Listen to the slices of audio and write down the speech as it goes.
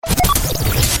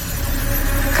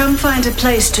Come find a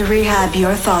place to rehab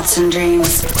your thoughts and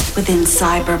dreams within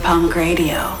Cyberpunk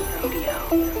Radio.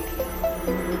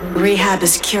 Rehab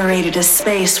has curated a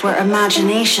space where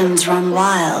imaginations run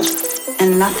wild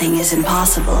and nothing is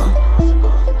impossible.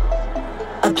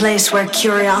 A place where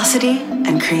curiosity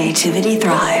and creativity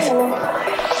thrive.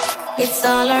 It's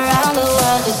all around the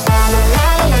world. It's all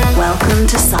around. Welcome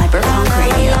to Cyberpunk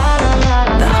Radio,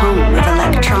 the home of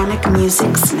electronic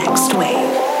music's next wave.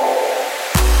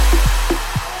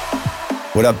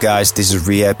 What up guys, this is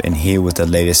Rehab and here with the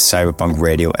latest Cyberpunk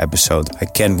Radio episode. I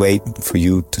can't wait for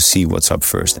you to see what's up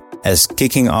first. As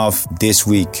kicking off this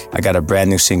week, I got a brand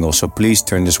new single, so please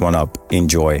turn this one up.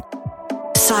 Enjoy.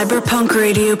 Cyberpunk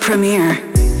Radio premiere.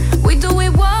 We do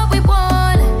it what we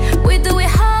want, we do it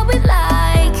how we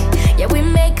like. Yeah, we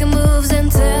make moves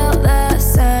until the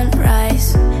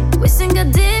sunrise. We sing a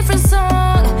different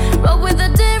song, roll with a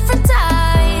different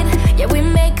tide. Yeah, we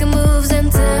make moves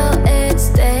until it's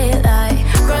daylight.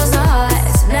 Cross our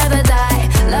hearts, never die.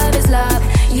 Love is love,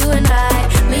 you and I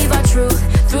leave our truth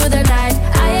through the night.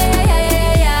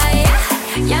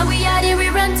 Yeah, we out here, we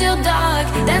run till dark,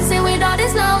 dancing with all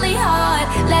this lonely heart.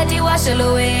 Let it wash all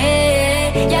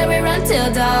away. Yeah, we run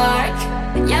till dark.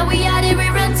 Yeah, we out here, we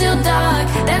run till dark,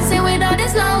 dancing with all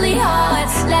this lonely heart.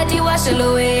 Let it wash all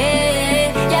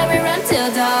away. Yeah, we run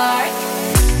till dark.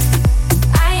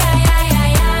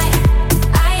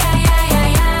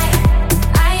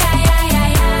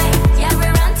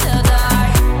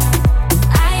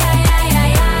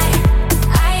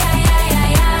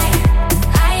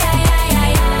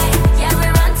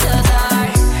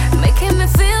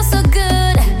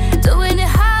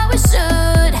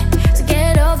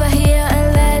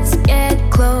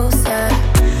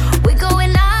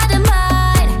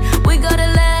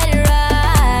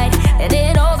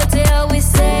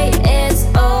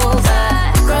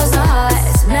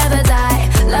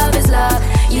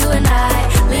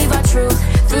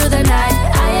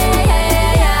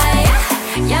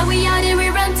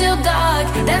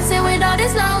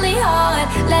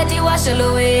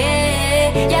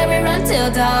 Yeah, we run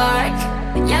till dark.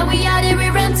 Yeah, we out here, we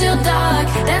run till dark,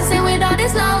 dancing with all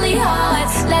these lonely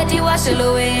hearts. Let it wash all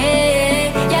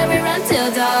away. Yeah, we run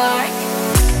till dark.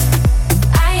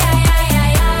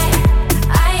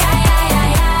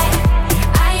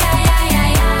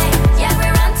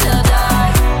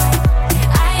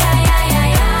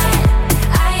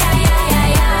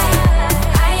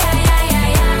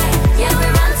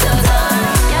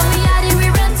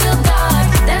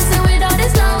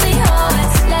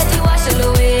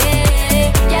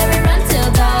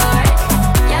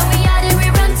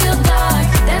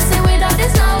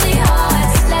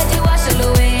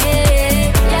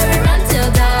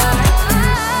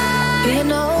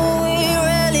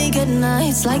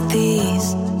 Like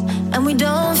these, and we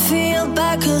don't feel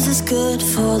bad cause it's good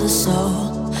for the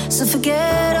soul. So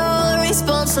forget all the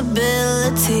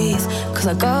responsibilities, cause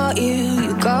I got you,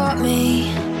 you got me.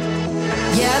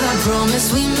 Yeah, that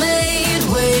promise we made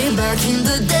way back in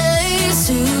the days,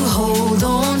 to hold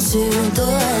on to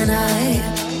the night.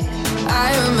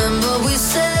 I remember we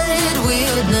said we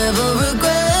would never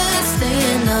regret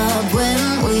staying up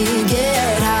when we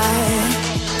get high.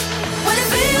 When it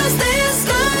feels this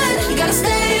good, you gotta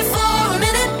stay for a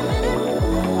minute.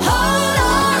 Hold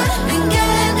on and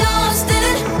get lost in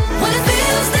it. When it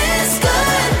feels this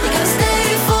good, you gotta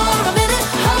stay for a minute.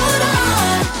 Hold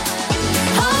on,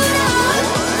 hold on.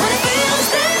 When it feels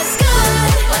this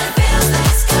good, when it feels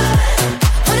this good,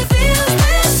 when it feels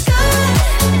this good,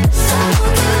 so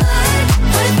good.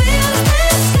 When it feels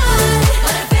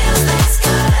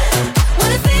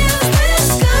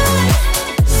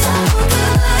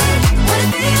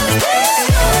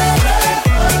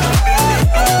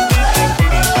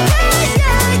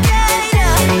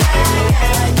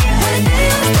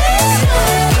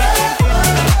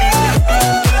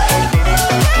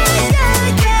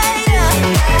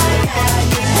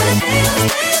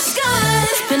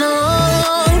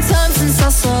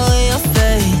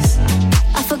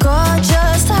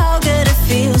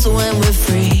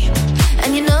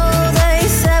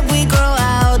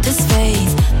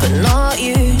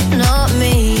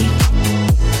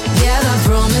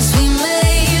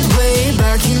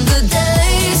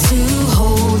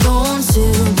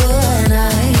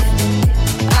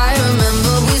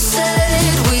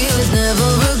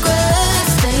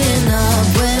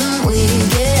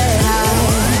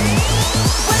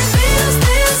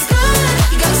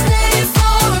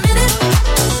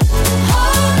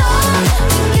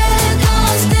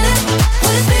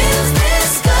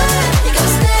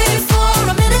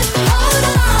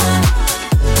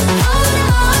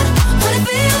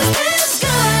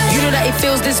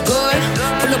good.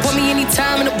 Pull up on me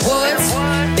anytime in the woods.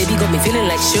 Baby got me feeling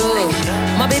like sure.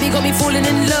 My baby got me falling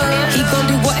in love. He gon'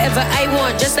 do whatever I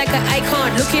want, just like an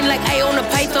icon. Looking like I own a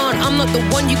python. I'm not the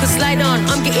one you can slide on.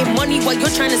 I'm getting money while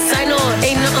you're trying to sign on.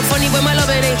 Ain't nothing funny when my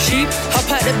loving ain't cheap. Hop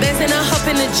out the Benz and I hop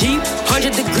in the Jeep.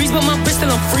 100 degrees, but my wrist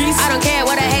still on freeze. I don't care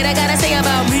what I hate, I gotta say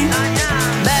about me.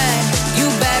 Bad, you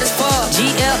bad as fuck.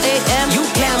 GLAM, you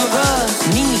glamorous.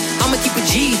 Me, I'ma keep a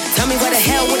G. Tell me where the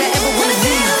hell would I ever wanna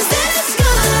be?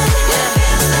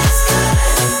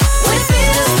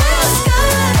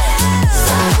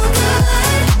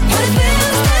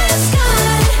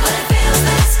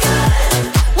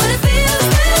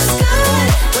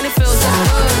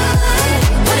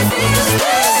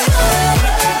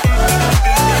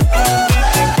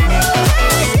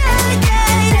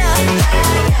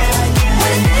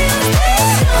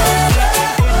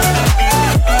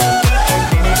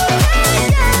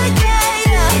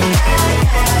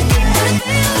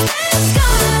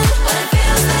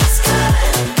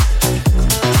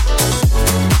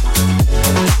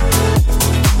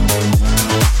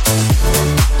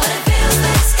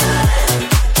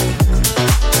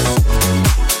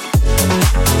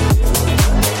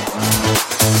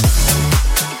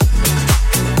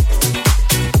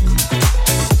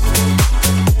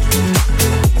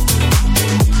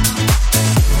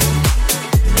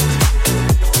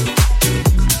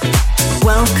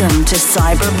 Welcome to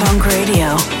Cyberpunk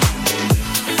Radio.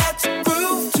 Let's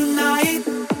groove tonight.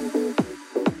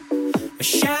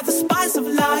 Share the spice of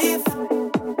life.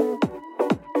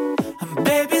 And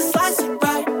baby, slice it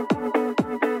right.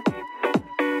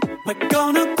 We're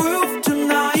gonna groove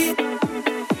tonight.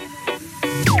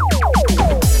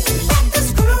 Let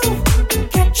this groove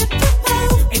get you to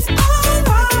move. It's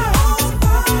alright,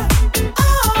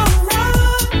 alright.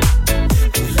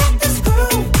 Let this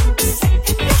groove sit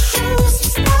in your shoes.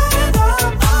 Stand up,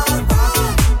 alright,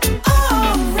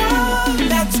 alright.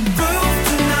 Let's groove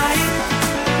tonight.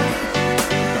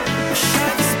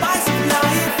 Share the spice of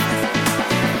life.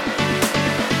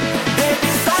 Baby,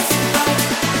 slice it right.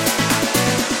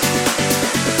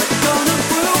 We're gonna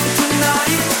groove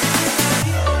tonight.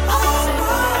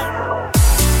 Alright.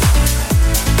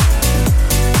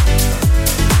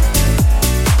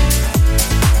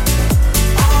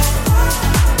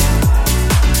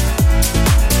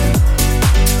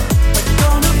 We're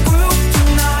gonna groove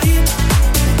tonight.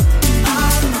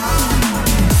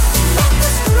 Let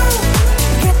this groove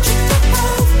get you to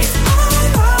move. It's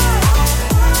alright,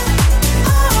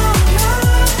 alright.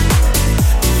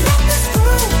 Let this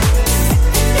groove sit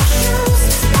in your shoes.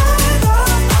 Stand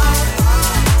up, alright.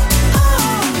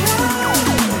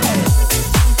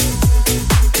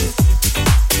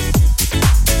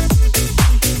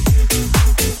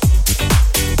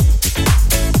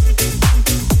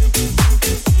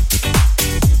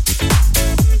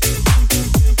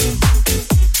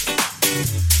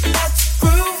 Let's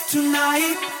groove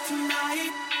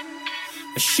tonight.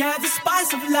 Share the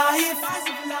spice of life.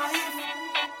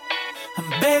 And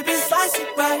baby, slice it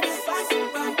right.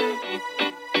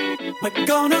 We're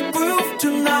gonna groove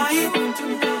tonight.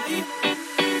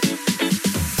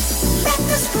 Let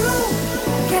this groove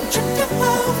get you to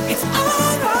move. It's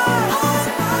alright,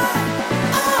 alright,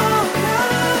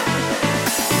 alright.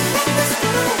 Let this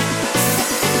groove sit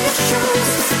in your shoes.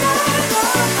 Stand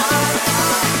up,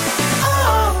 alright,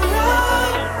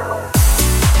 alright.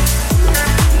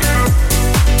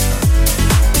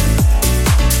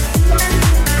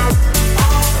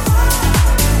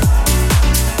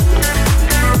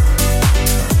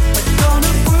 We're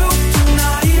gonna groove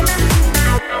tonight.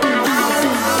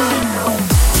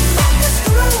 Let this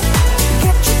groove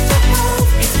get you to move.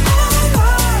 It's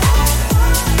alright,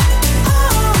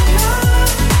 alright.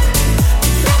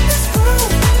 Let this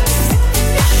groove sit in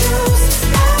your shoes.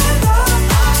 Stand up,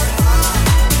 alright,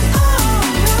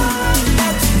 alright.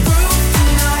 Let's groove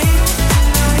tonight.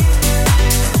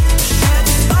 Share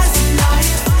the spice of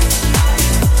life.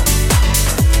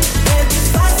 Baby,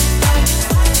 slice it right.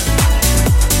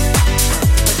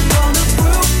 We're gonna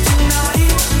groove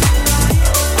tonight.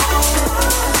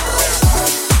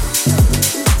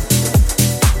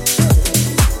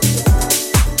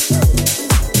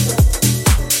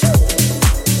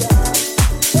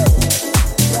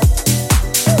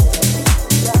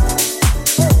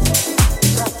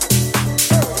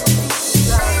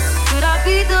 Could I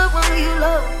be the one you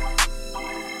love?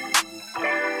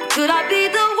 Could I be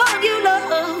the one you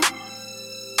love?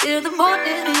 In the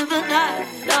morning, in the night,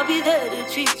 I'll be there to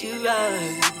treat you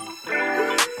right.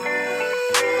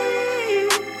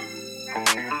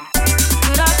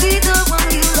 Could I be the one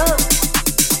you love?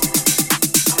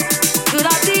 Could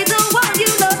I be the one you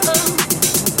love?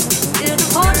 In the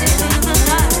morning, in the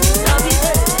night,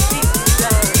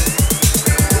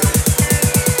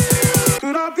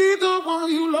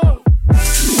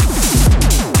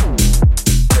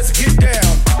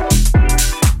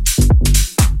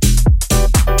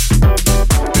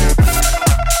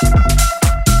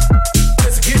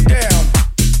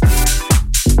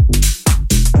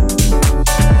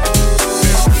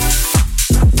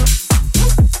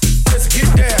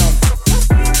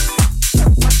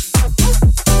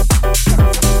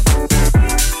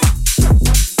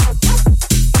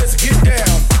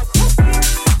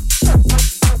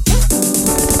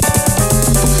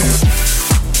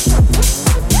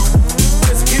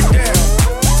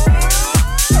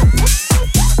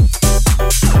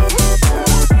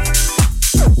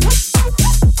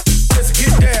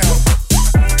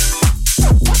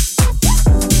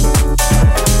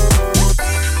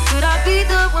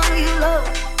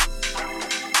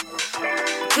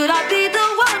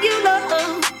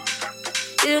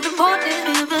 till the morning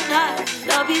in the night.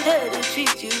 I'll be there to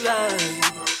treat you right.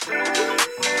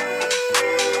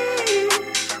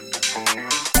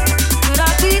 Could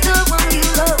I be the one you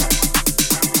love?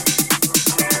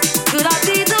 Could I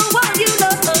be the one you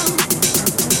love?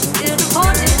 Till the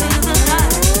morning in the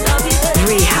night. I'll be there.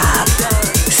 Rehab.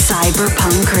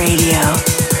 Cyberpunk Radio.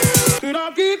 Could I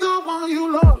be the one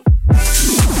you love?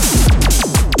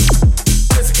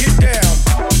 Let's get down.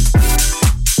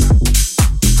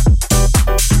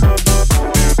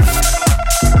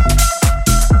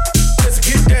 Let's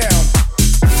get down.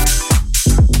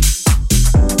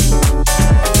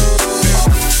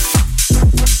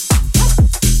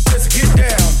 Let's get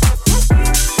down.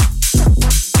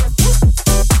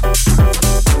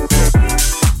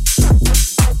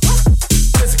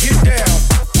 Let's get down.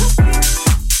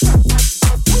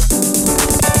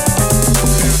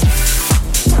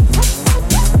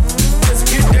 Let's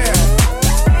get down.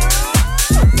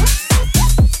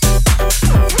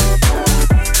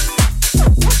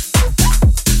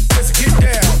 Let's get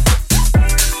down.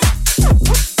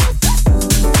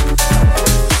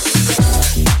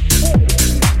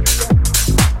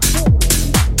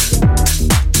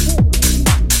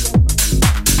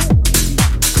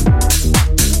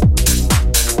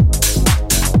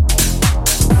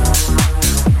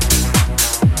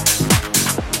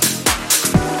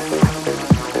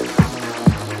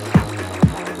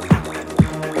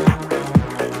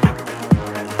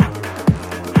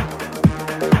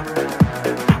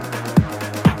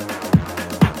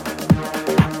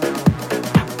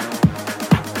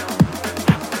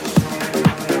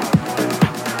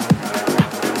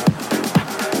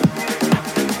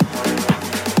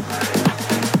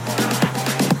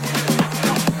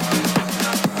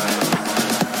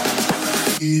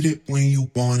 Get it when you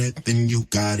want it, then you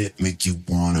got it, make you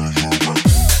wanna have it.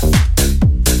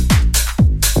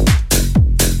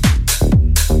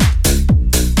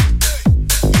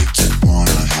 Make you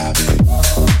wanna have it.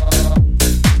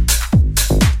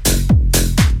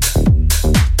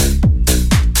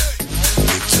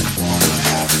 Make you wanna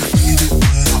have it. Get it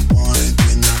when I want it,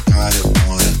 then I got it,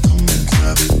 wanna come and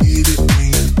grab it. Get it when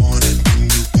you want it, then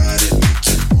you got it, make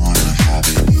you wanna have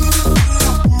it. Get it when I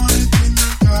want it, then I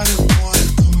got it, wanna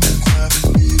come and grab it.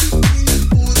 Get it when you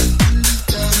want it, then you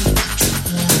got it, make you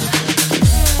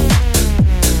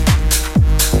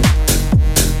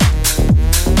wanna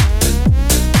have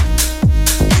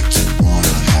it. Make you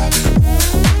wanna have it.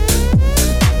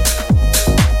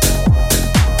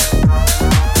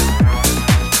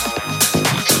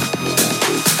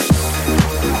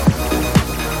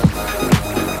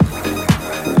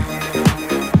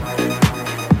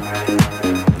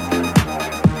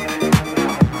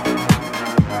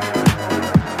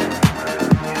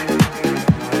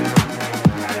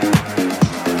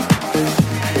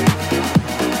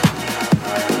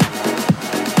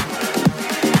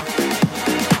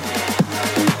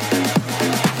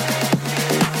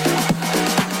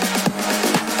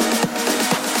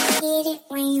 Get it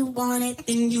when you want it,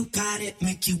 then you got it,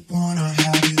 make you wanna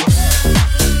have it.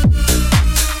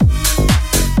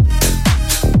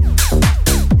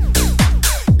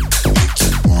 Make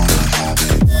you wanna have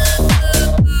it.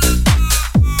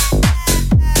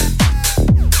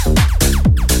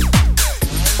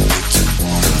 Make you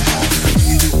wanna have it.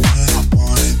 Get it when I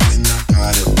want it, then I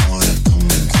got it, wanna come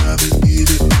and grab it. Get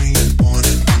it when you want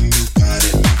it, then you got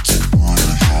it, make you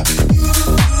wanna have it. Get it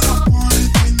when I want it,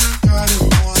 then I got it,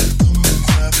 wanna come and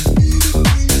grab it. Get it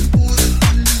when you want it,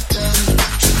 then you got it,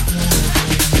 make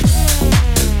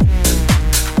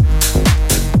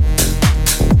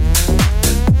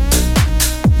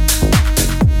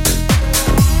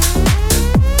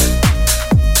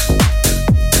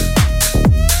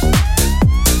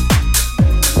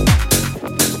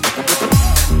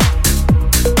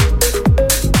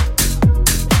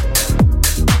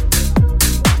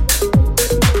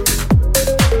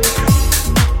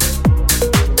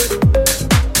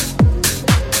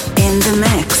In the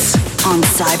mix on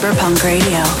Cyberpunk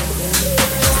Radio.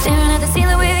 Staring at the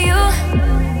ceiling with you.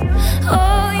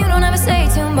 Oh, you don't ever say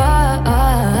too much.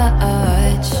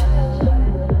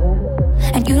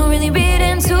 And you don't really read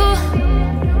into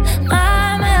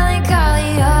my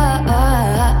melancholia.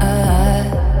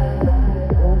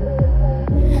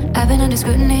 I've been under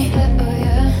scrutiny.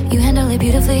 You handle it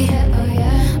beautifully.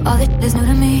 All that is new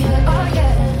to me.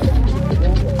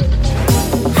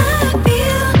 I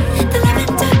feel the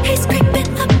lavender haze creeping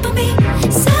up on me.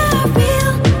 So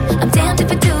real. I'm damned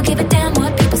if I do give a damn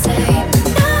what people say.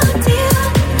 No deal.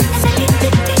 And I need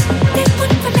they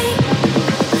want for me.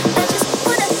 I just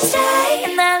wanna stay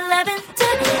in that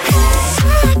lavender haze. I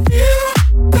feel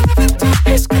the lavender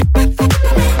haze creeping up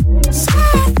on me. So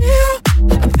real.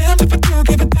 I'm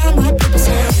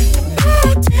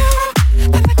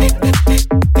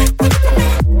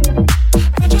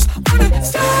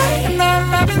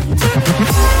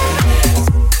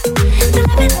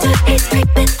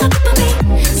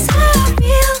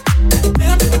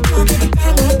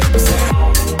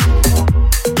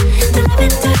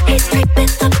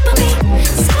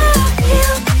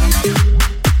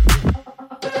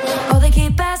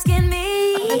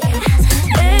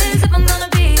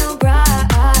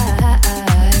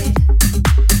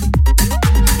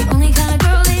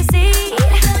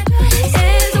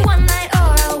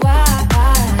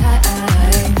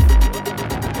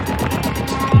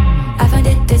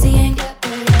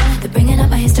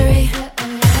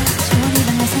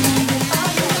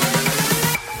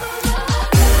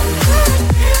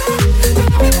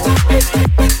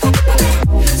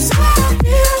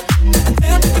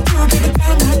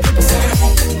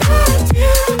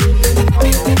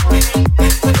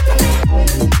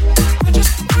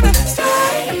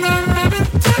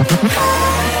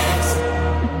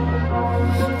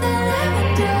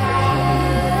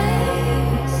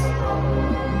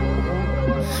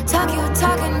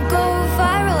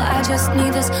just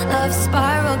need this love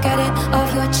spiral. Get it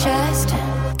off your chest,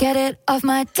 get it off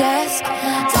my desk. Get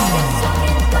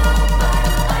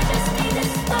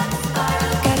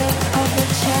it off your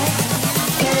chest,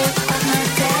 get it off my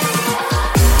desk.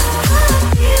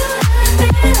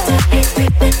 It's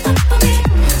creeping up on me,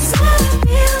 so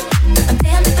real. I'm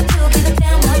damned if I do, give a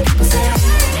damn what people say.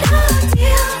 No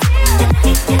deal, and I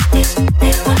hate that dish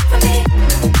they want from me.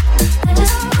 I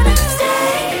just wanna stay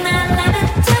in that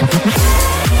lavender haze. I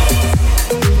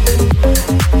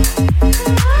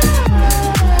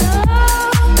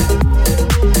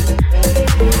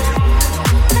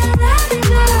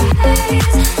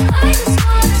just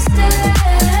wanna stay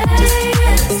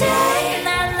in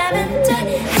that lavender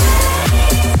haze.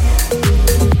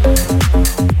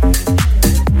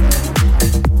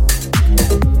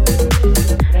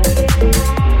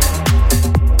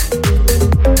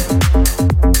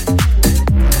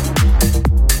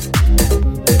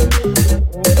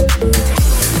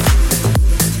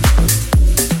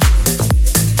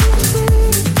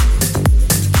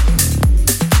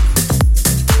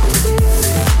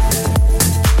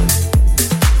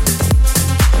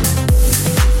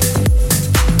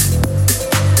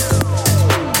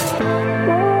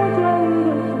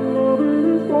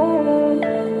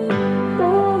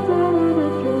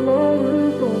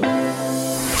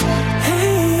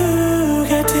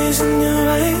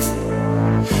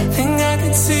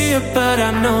 But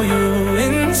I know you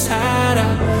inside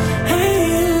out. Hey,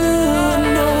 you, I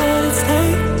know what it's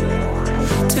like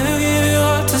to give you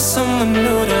all to someone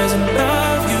who doesn't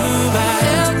love you back.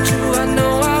 Held you, I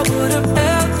know I would have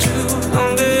held you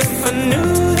longer if I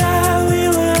knew that we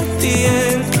were at the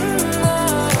end.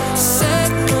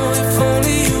 Said no, if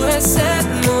only you had said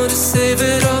no to save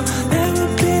it all. There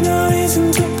would be no reason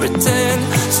to pretend.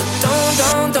 So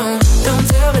don't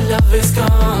tell me love is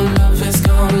gone, love is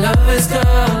gone, love is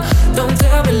gone. Don't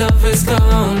tell me love is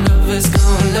gone, love is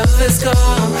gone, love is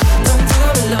gone. Don't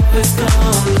tell me love is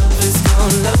gone, love is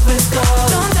gone, love is gone.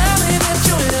 Don't tell me that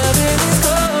your loving is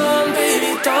gone,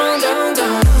 baby. Don't.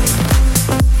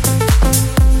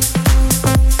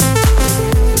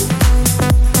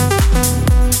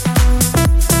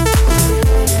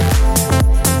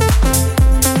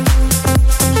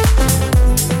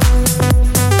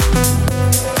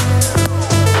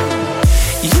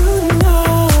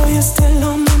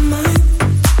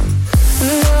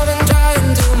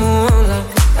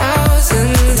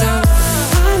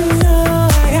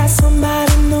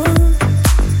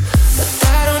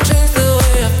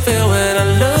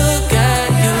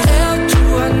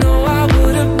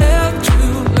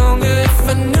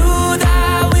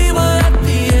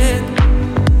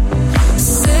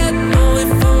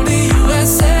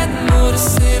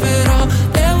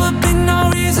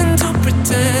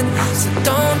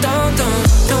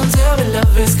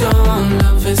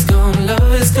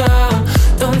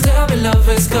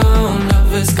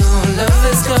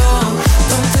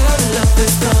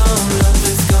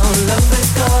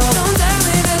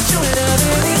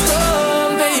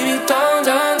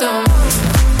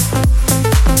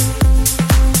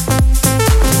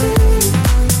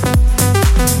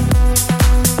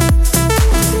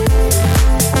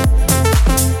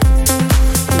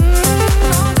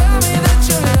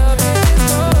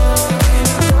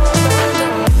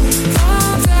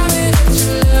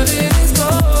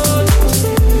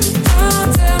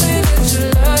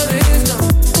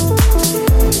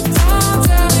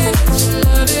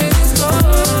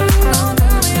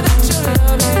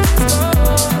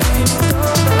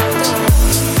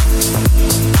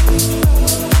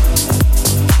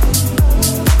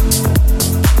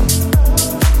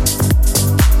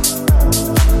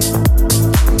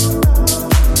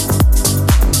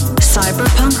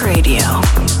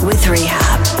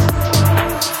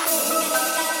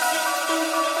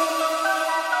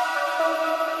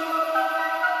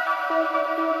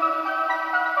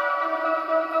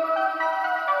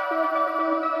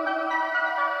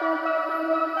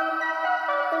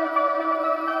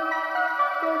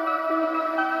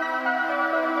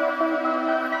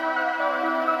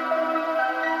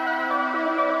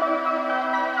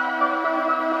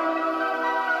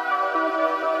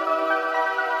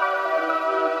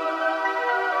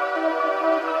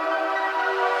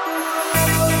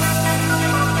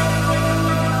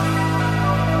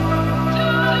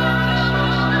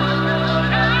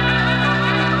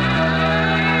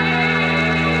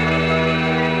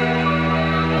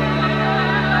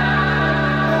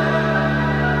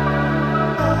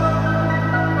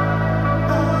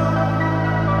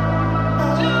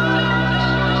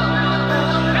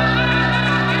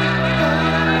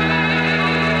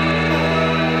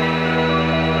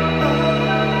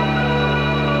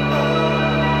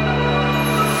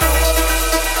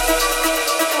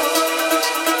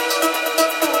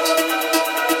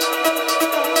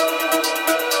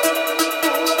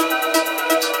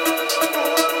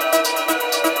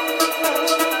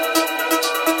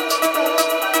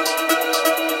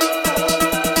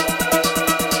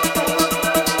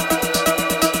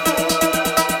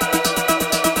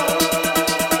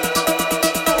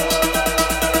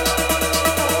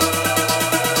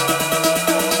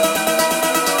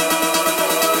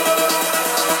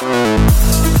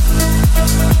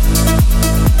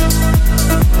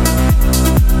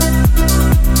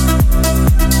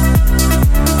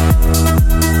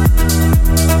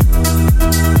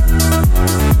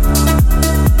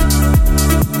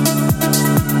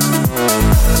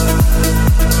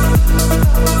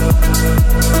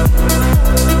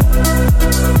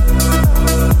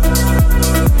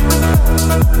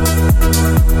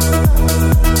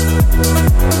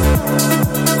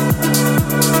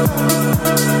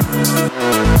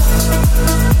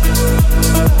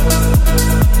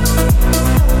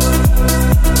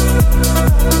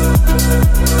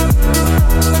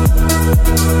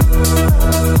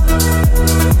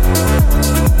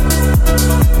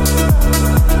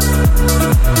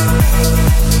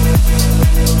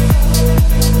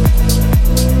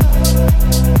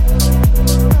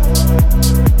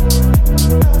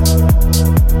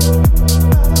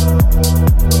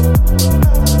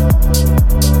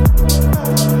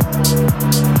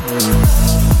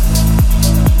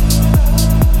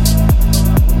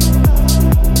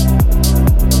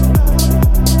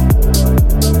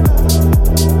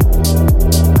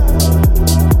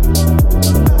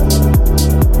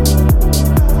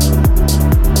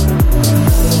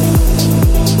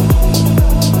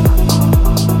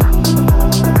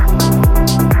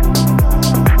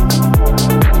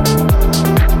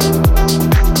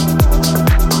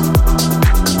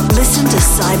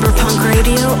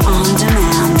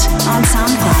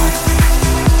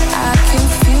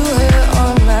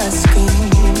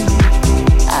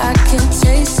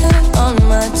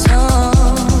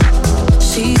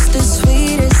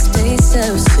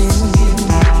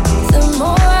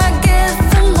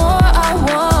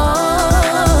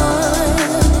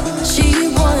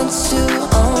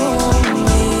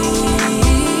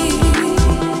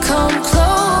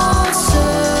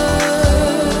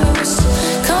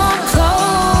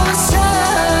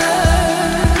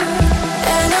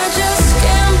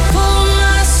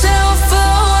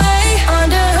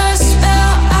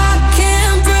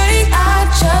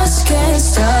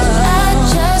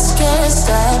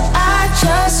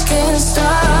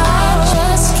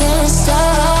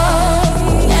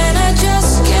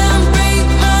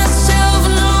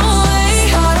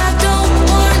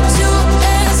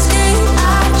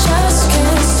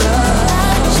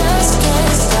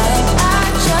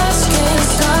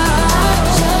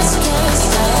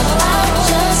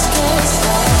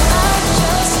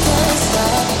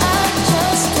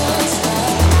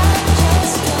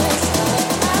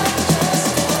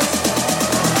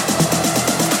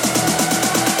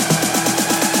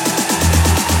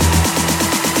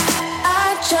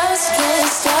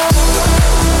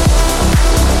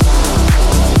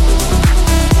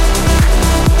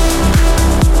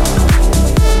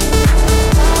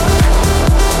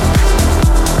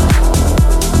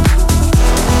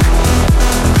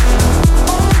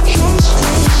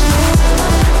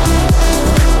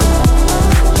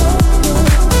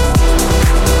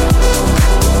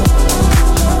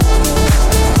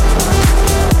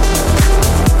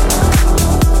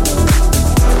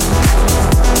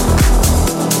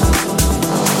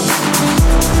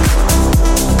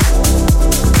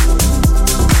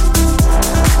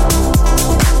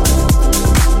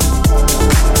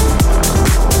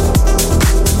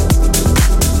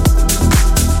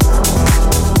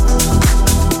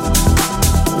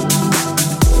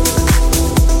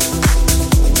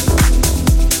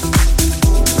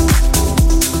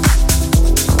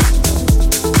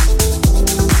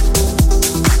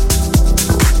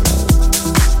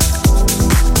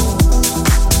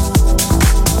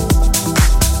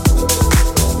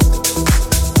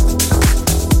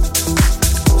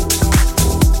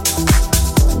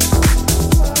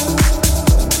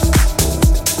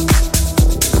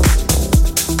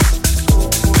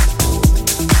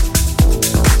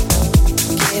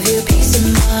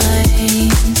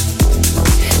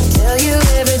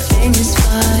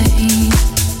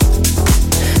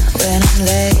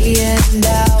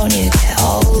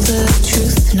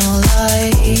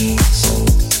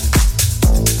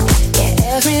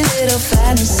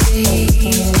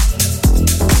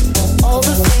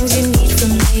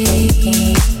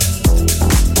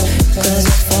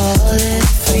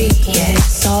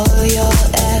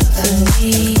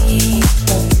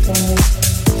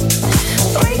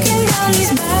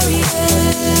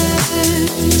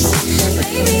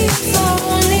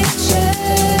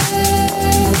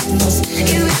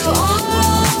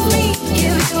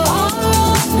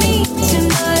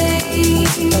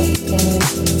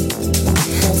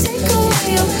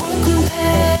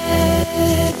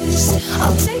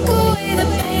 I'll take away the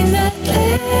pain that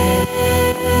lasts.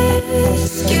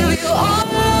 Give you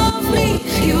all of me,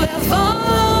 you have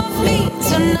all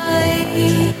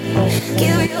tonight.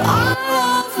 Give you all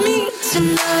of me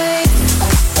tonight.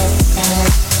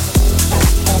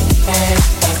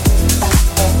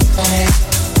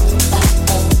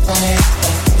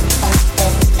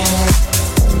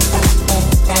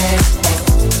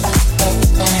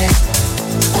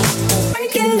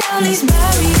 Breaking down these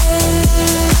barriers.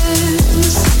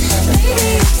 Maybe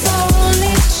it's our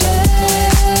only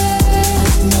chance.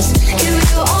 Give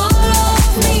you all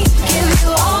of me. Give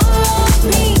you all of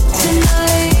me tonight.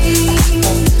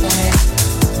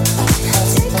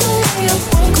 Take away your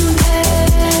broken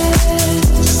past.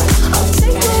 I'll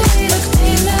take away the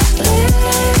pain that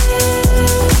lasts.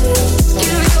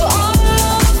 Give you all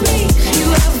of me. You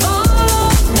have all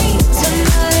of me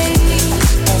tonight.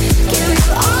 Give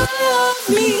you all of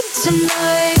me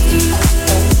tonight.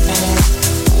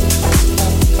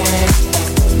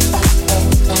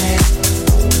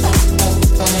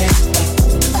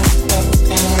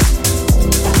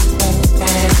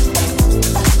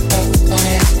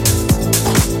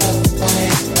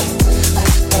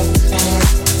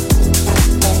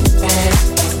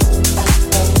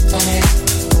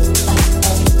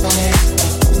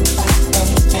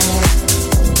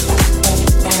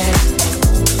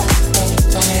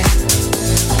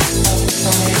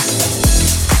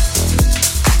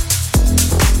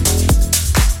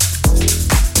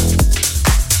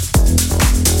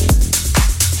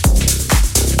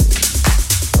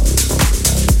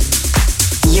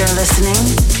 You're listening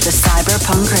to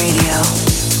Cyberpunk Radio.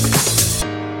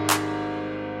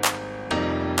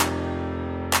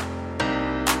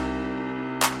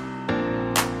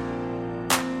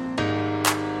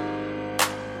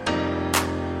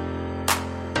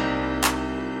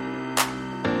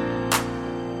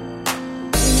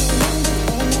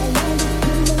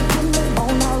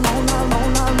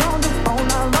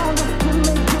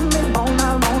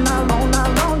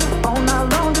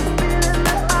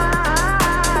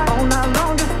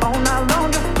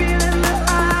 Feeling the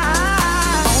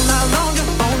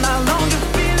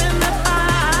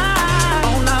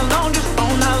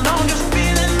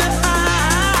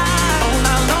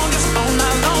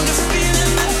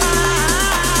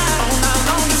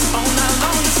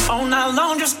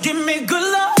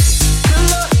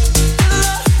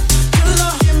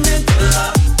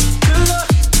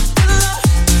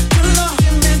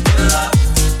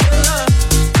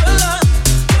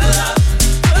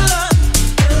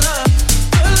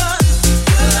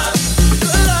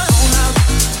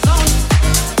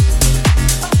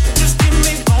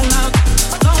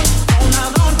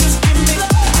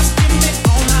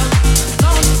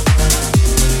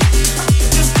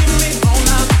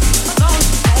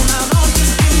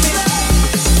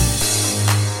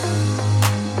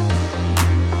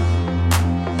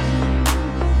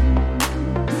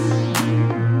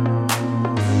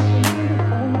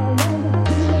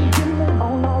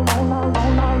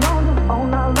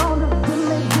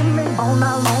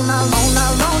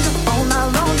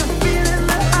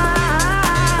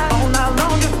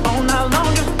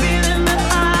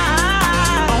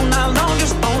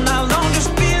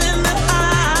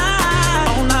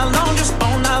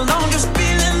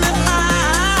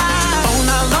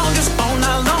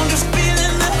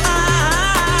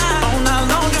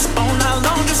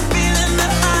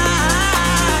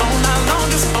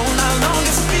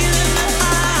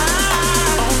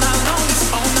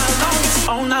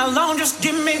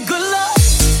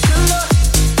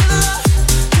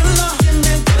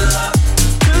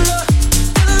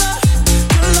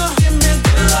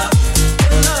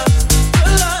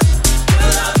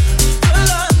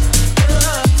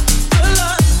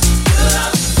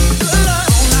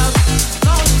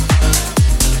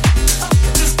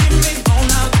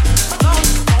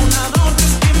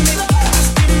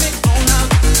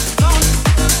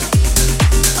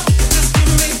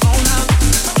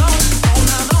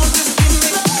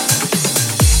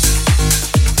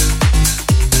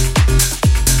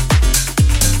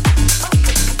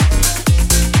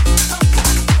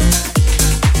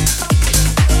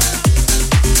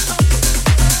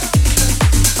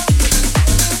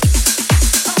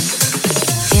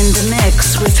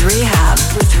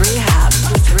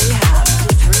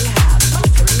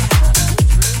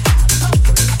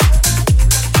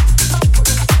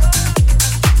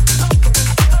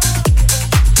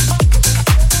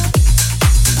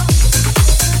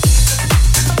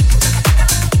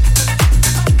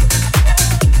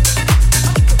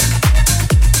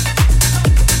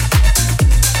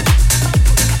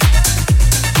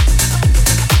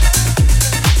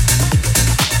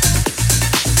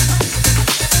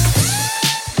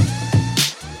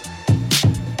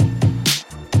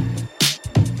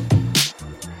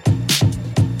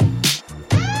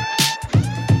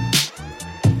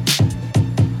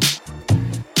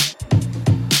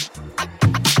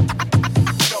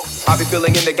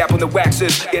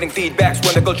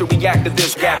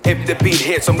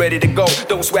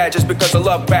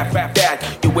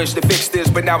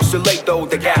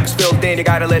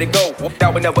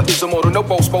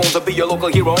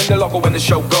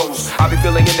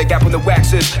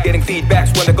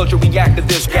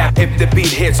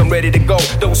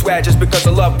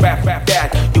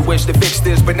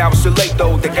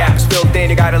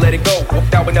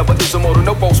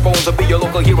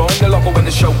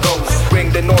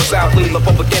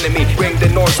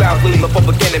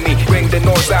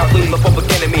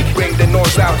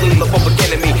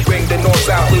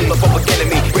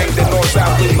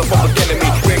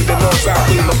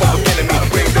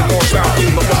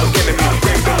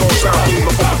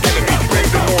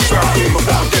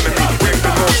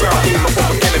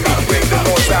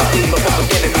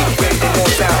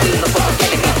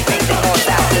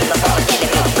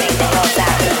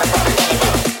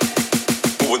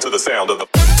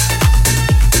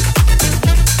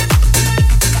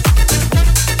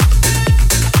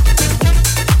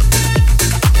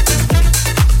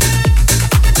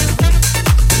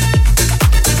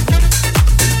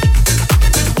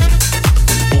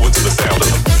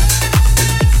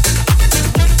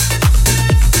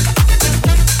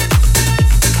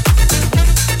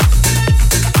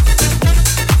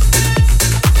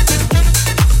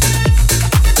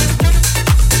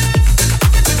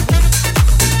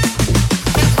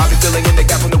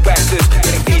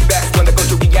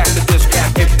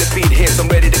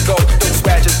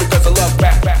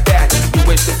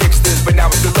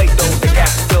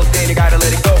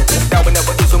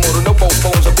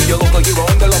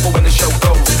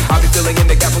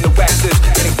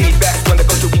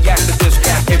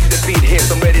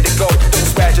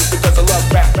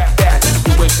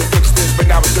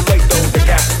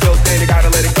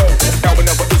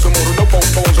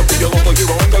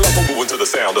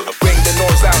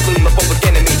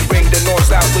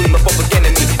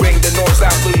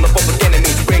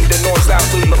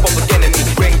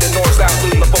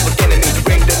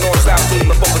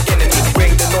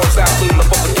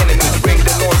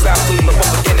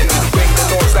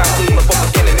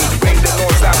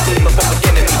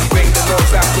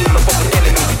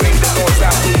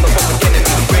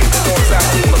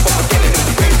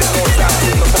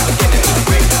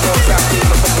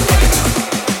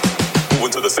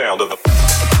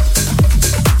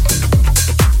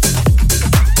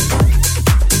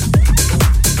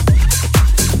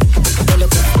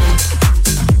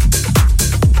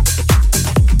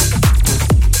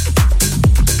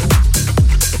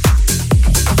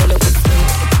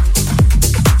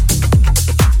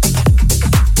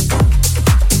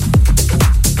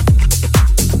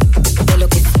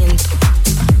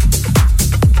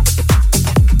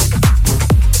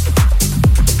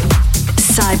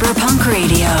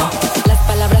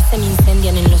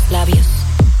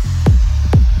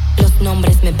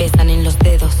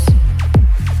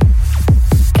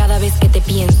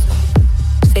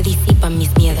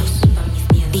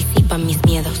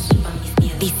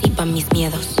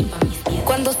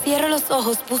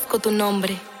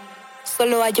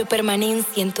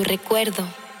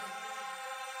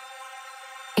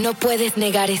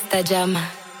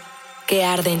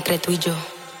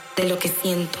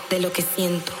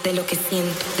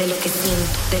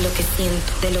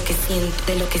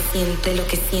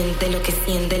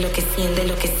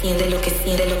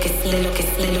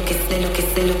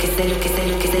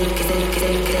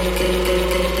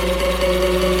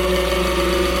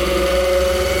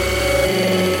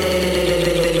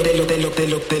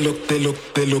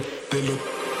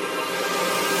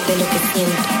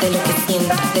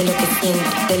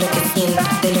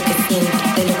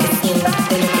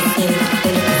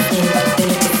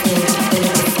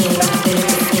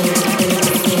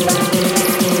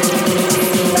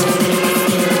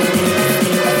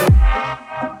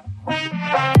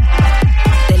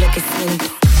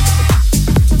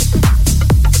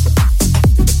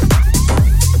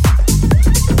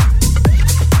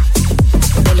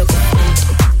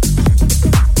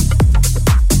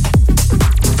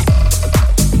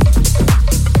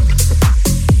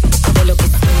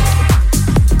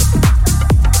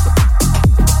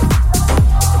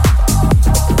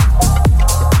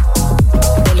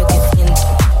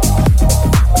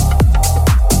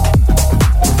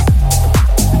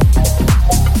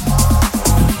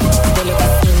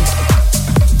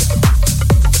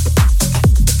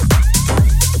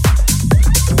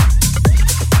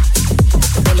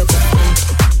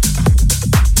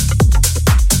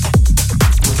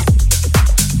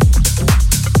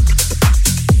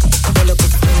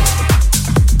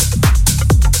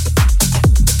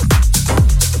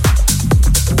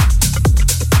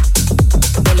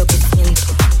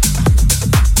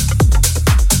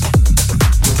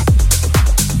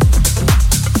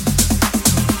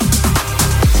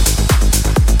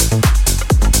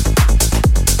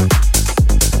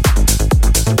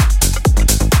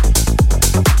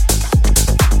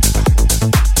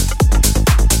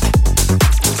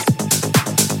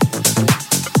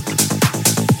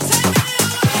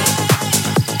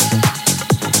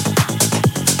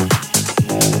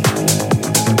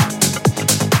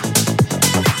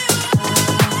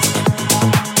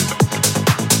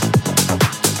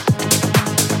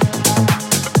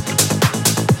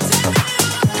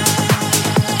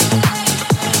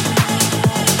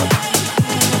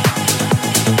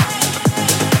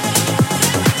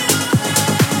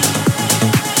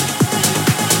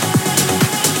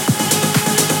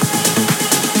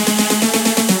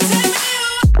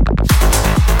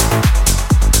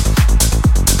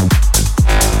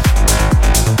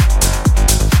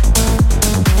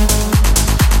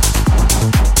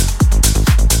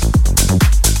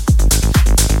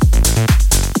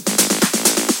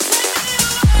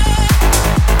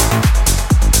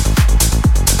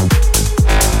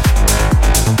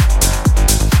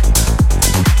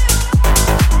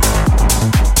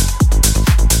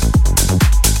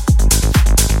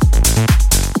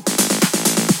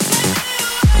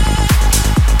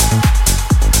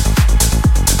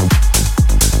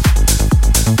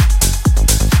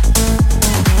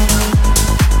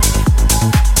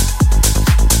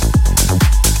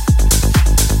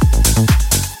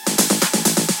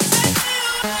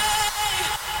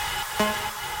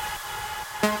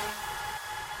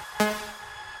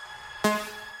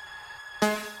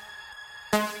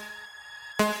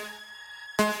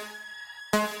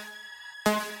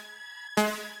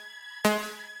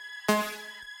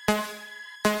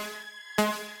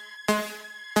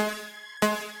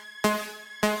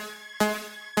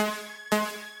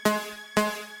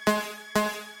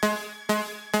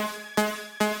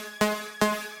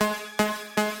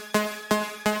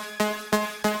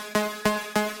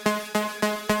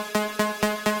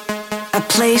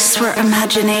place where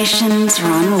imaginations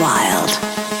run wild.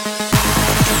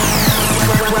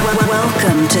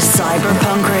 Welcome to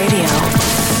Cyberpunk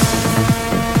Radio.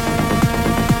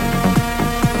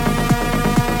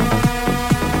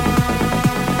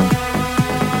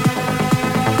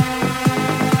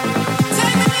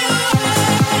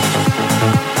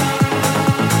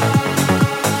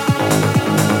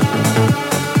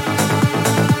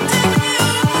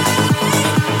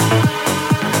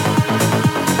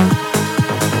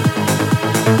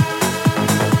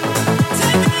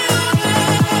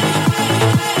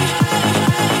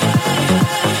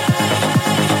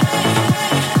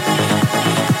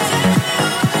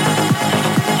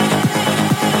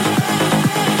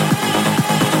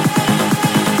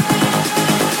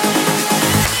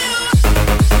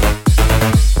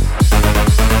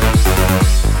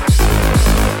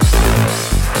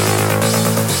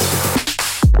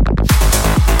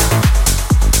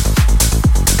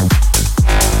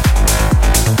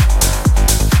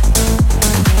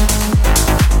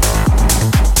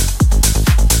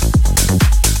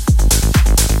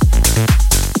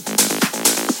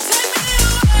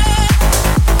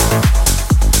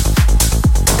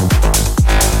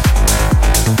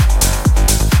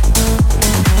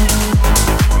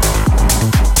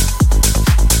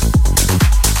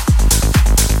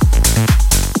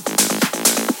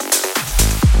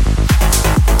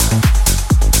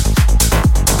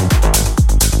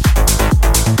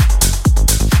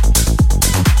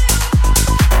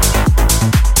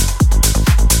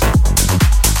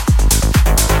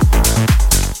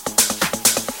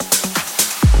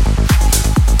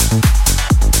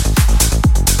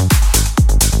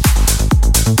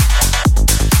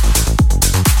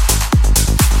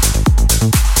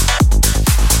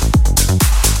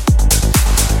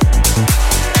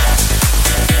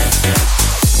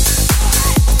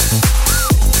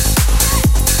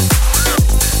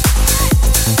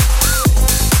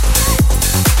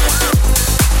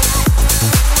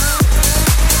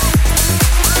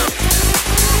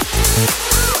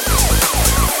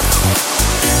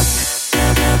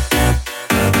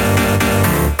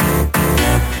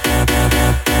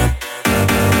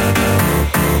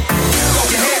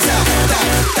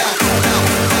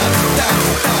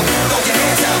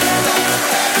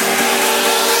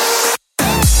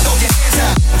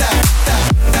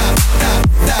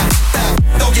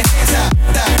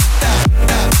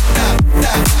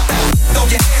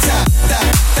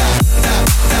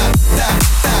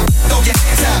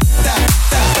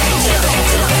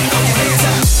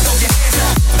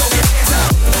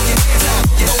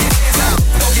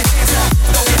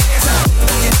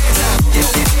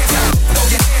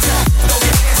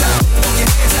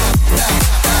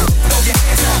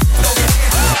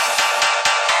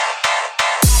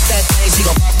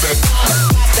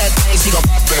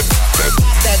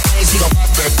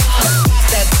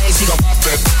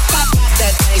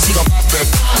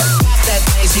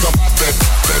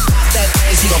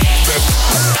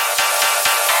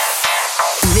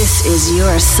 This is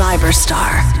your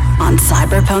Cyberstar on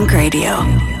Cyberpunk Radio.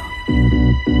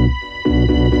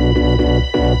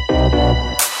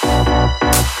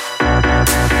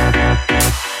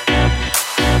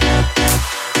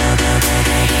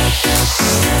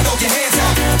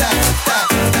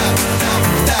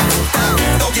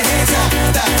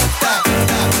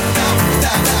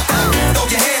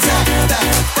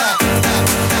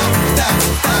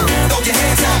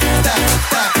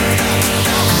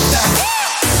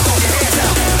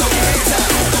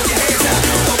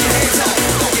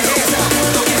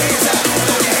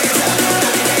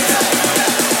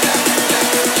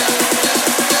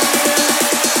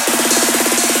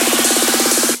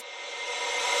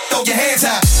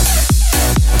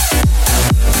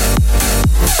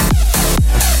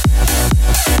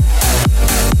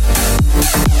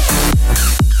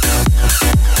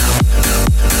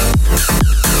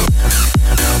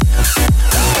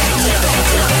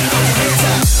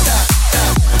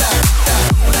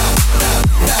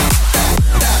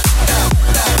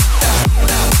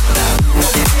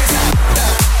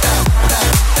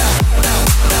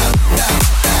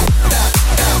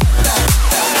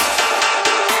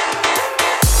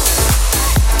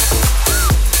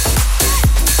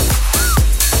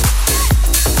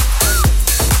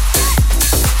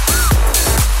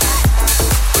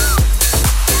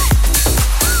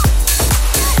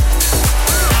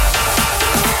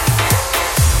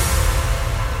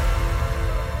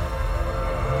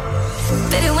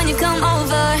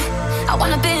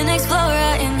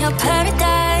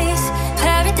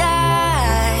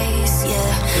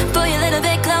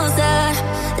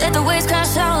 Let the waves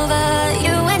crash over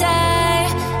you and I.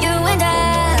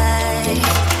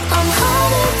 I'm home.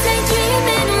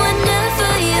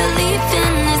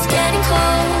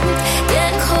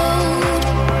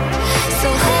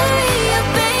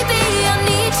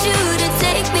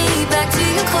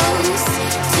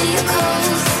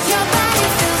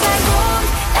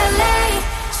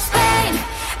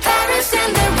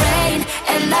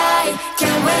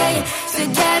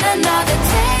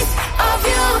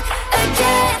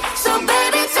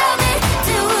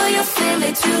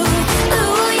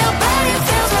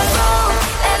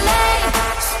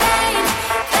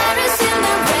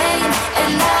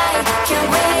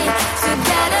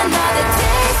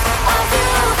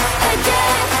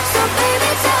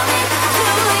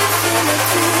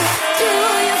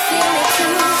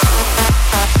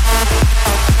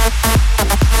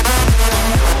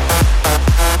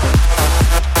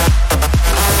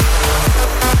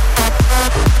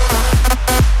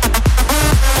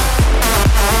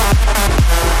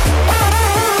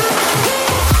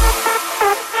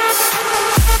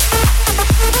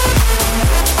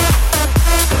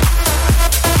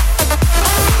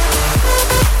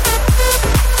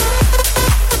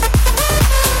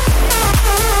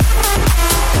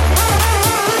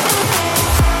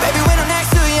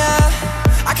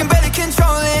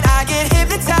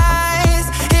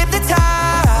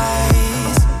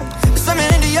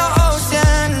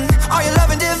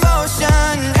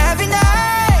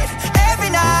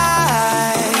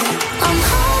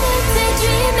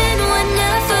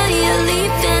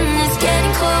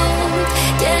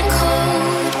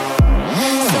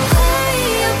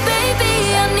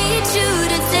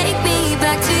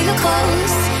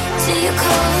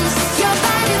 close. Your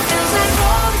body feels like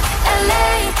home. LA,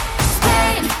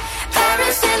 Spain,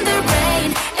 Paris in the rain,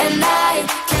 and I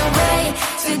can't wait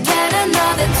to get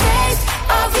another taste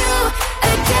of you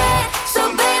again. So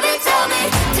baby, tell me,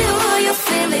 do you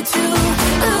feel it too?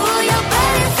 Ooh, your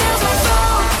body feels like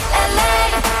home. LA,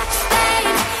 Spain,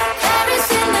 Paris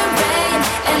in the rain,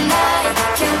 and I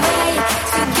can't wait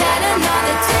to get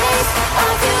another taste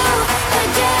of you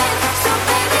again. So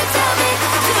baby, tell me,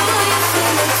 do you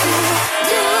feel it too?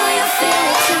 Do you feel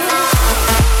it too?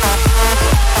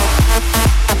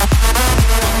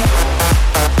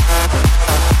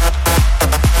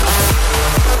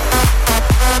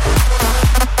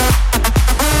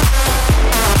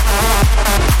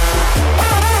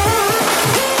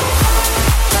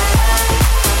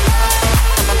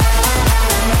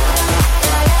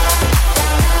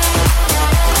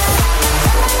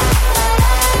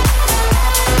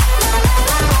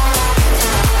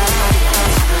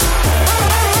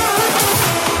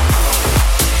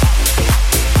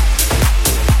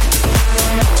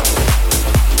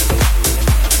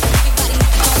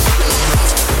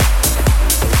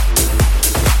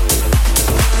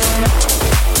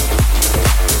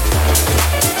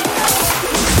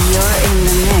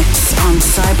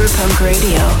 Cyberpunk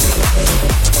Radio.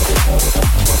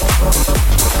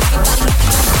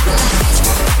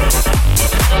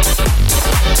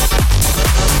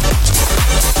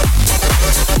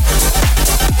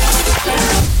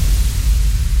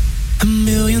 A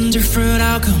million different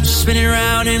outcomes spinning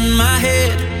around in my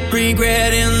head,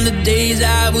 regretting the days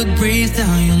I would breathe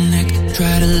down your neck.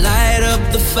 Try to light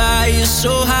up the fire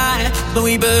so high, but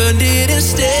we burned it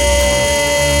instead.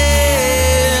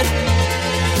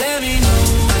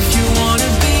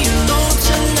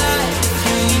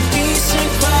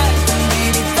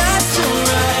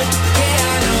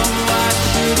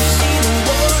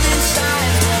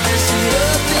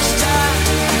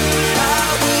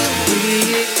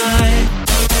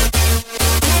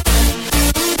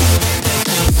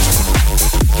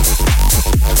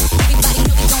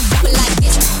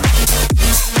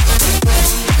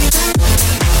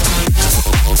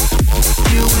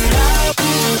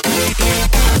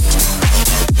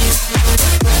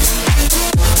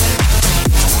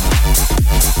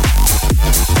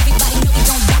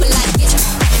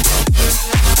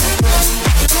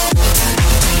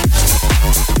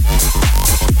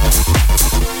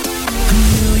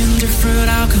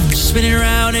 Spinning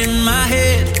around in my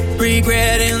head,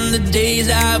 regretting the days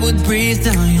I would breathe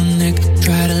down your neck.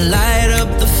 Try to light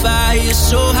up the fire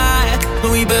so high,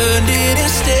 but we burned it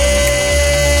instead.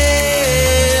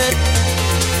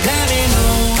 Let me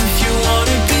know if you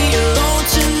wanna be alone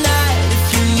tonight.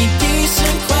 If you need peace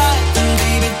and quiet, then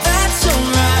baby that's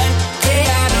alright.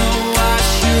 Yeah, I know I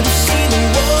should have seen the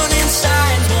warning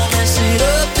signs. Won't mess it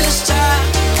up this time.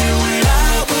 You and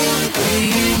I will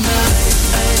reignite.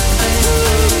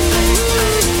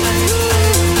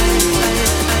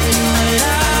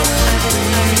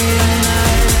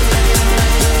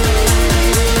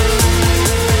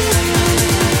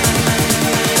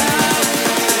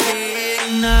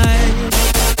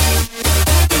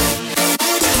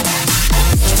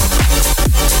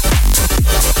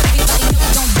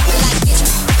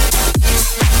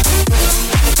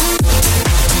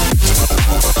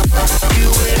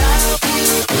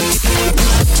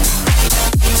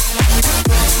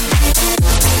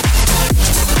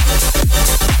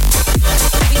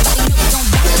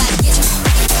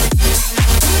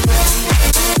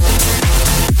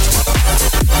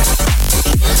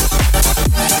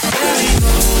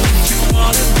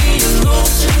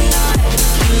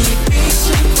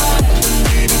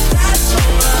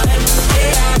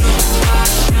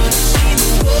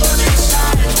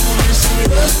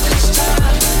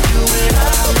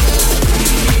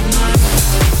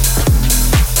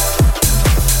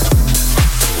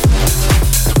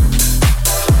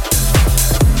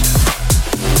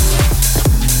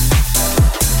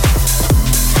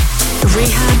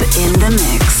 Rehab in the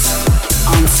mix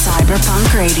on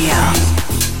Cyberpunk Radio.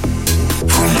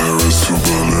 From Paris to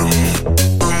Berlin,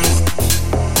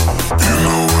 you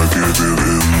know I get it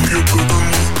in.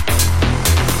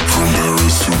 From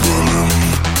Paris to Berlin,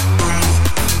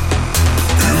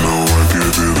 you know I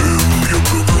get it in.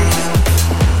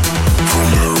 From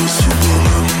Paris to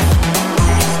Berlin,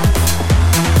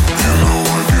 you know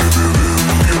I get it in.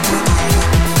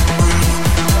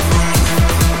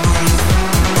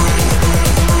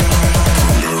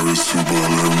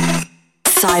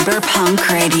 Cyberpunk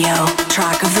Radio,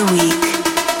 track of the week.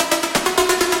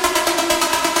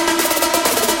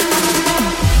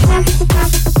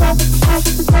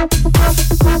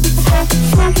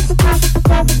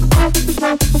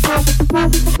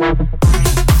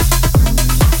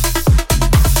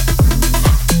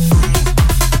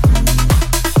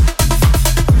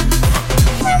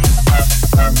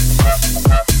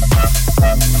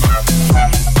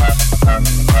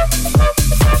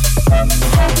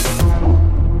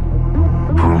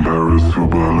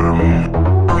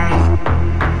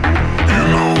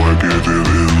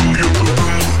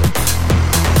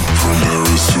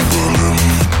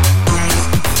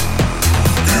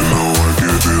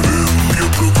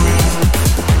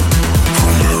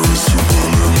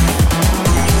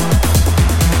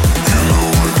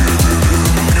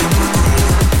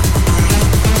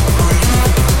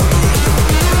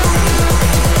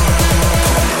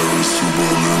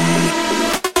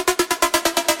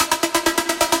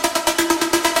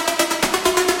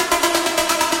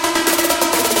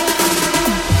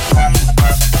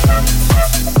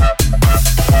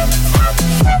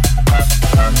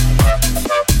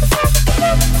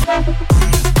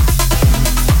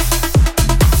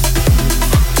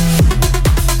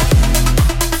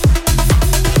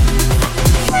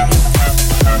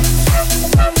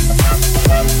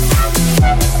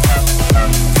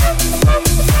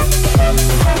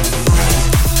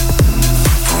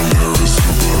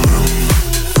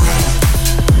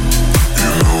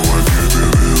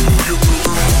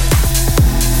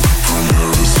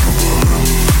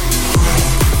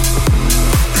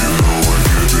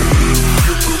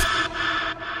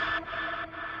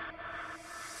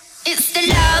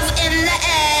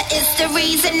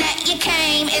 reason that you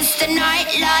came. It's the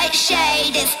nightlight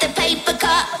shade. It's the paper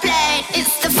cut plate.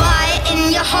 It's the fire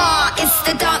in your heart. It's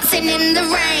the dancing in the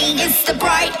rain. It's the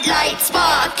bright light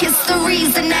spark. It's the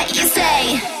reason that you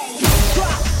say.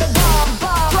 Drop the bomb,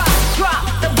 drop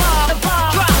the bomb,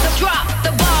 drop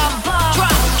the bomb,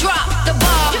 drop the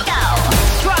bomb,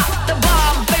 drop the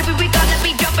bomb, baby, we gonna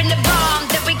be dropping the bomb.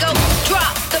 Then we go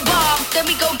drop the bomb, then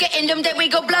we go getting them, then we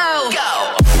go blow.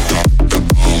 Go.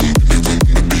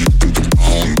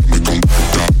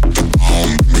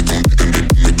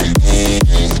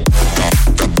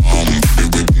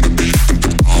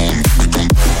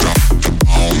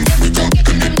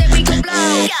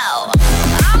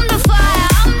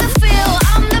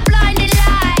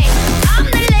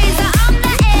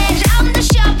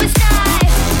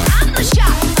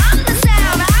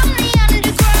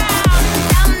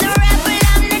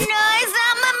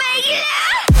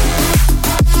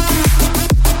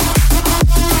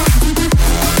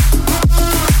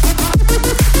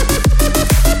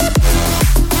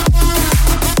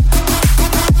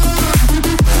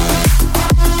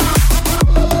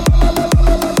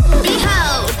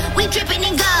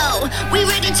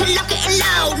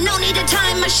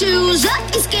 Shoes up,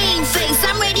 it's game face,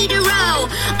 I'm ready to roll.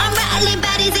 I'm rattling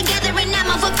baddies and gathering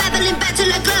ammo for babbling back till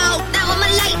I glow. Now I'ma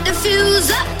light the fuse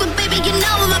up, but baby, you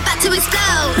know I'm about to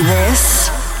explode.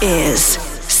 This is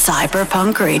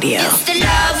Cyberpunk Radio. It's the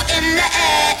love in the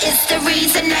air, it's the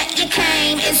reason that you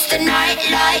came. It's the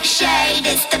nightlight shade,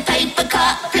 it's the paper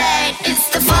cut plate. It's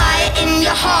the fire in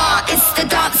your heart, it's the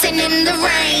dancing in the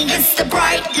rain. It's the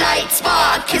bright light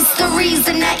spark, it's the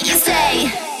reason that you say.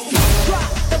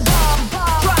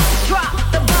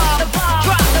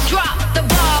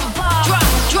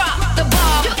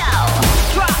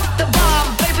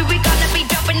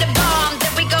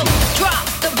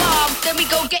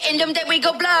 Getting them, then we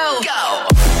go blow. Go.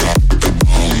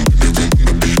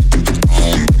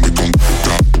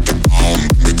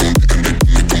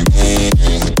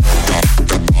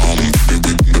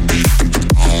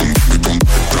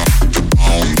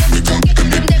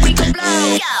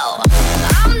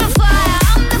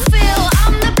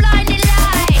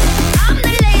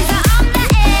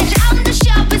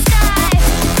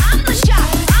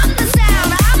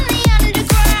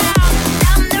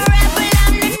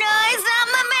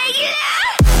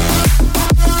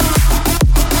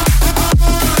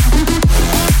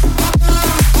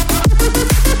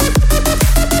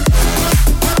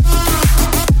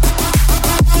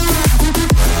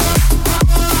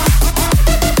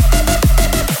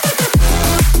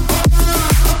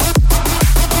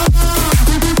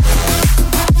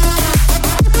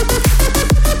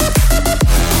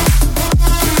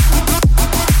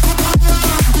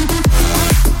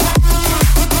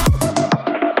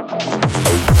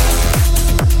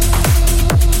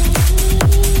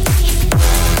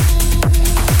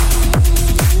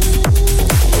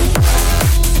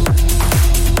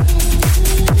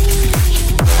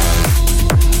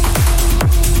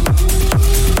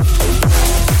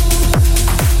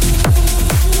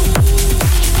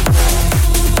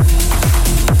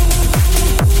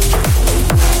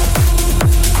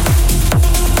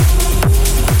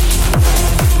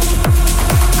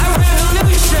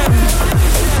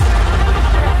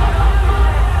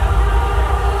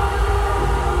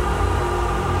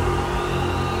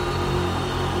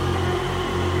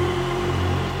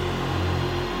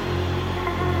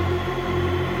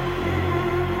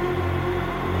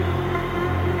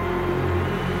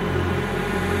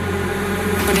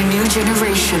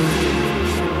 Generation.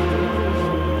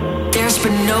 There's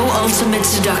been no ultimate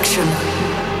seduction.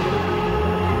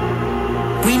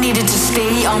 We needed to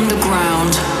stay on the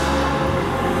ground.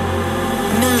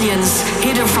 Millions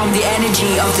hidden from the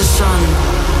energy of the sun.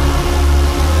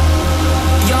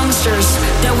 Youngsters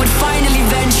that would finally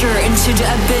venture into the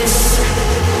abyss.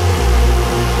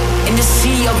 In the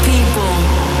sea of people.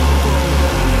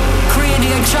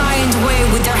 Creating a giant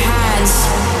wave with their hands.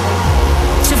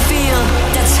 To feel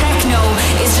that techno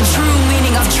is the true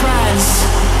meaning of trance.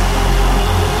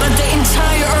 But the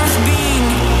entire earth being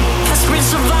has been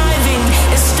surviving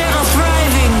instead of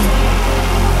thriving.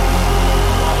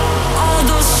 All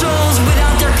those souls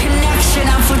without their connection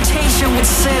and flotation with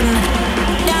sin.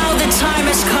 Now the time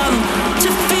has come to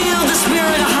feel the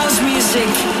spirit of house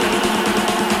music.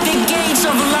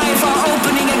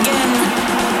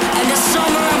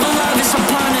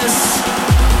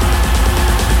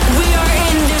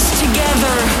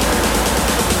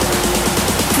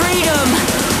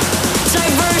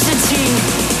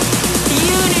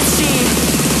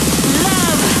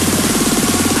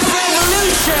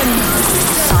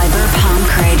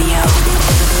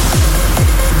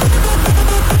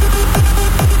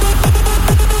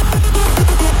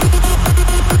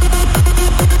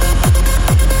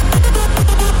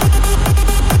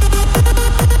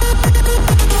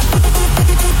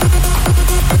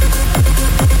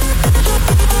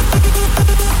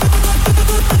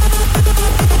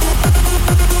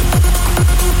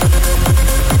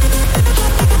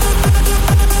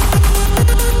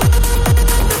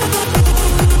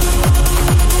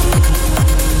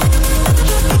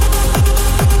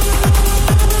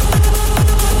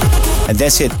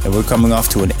 that's it. And we're coming off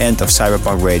to an end of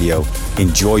Cyberpunk Radio.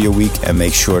 Enjoy your week and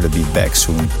make sure to be back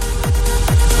soon.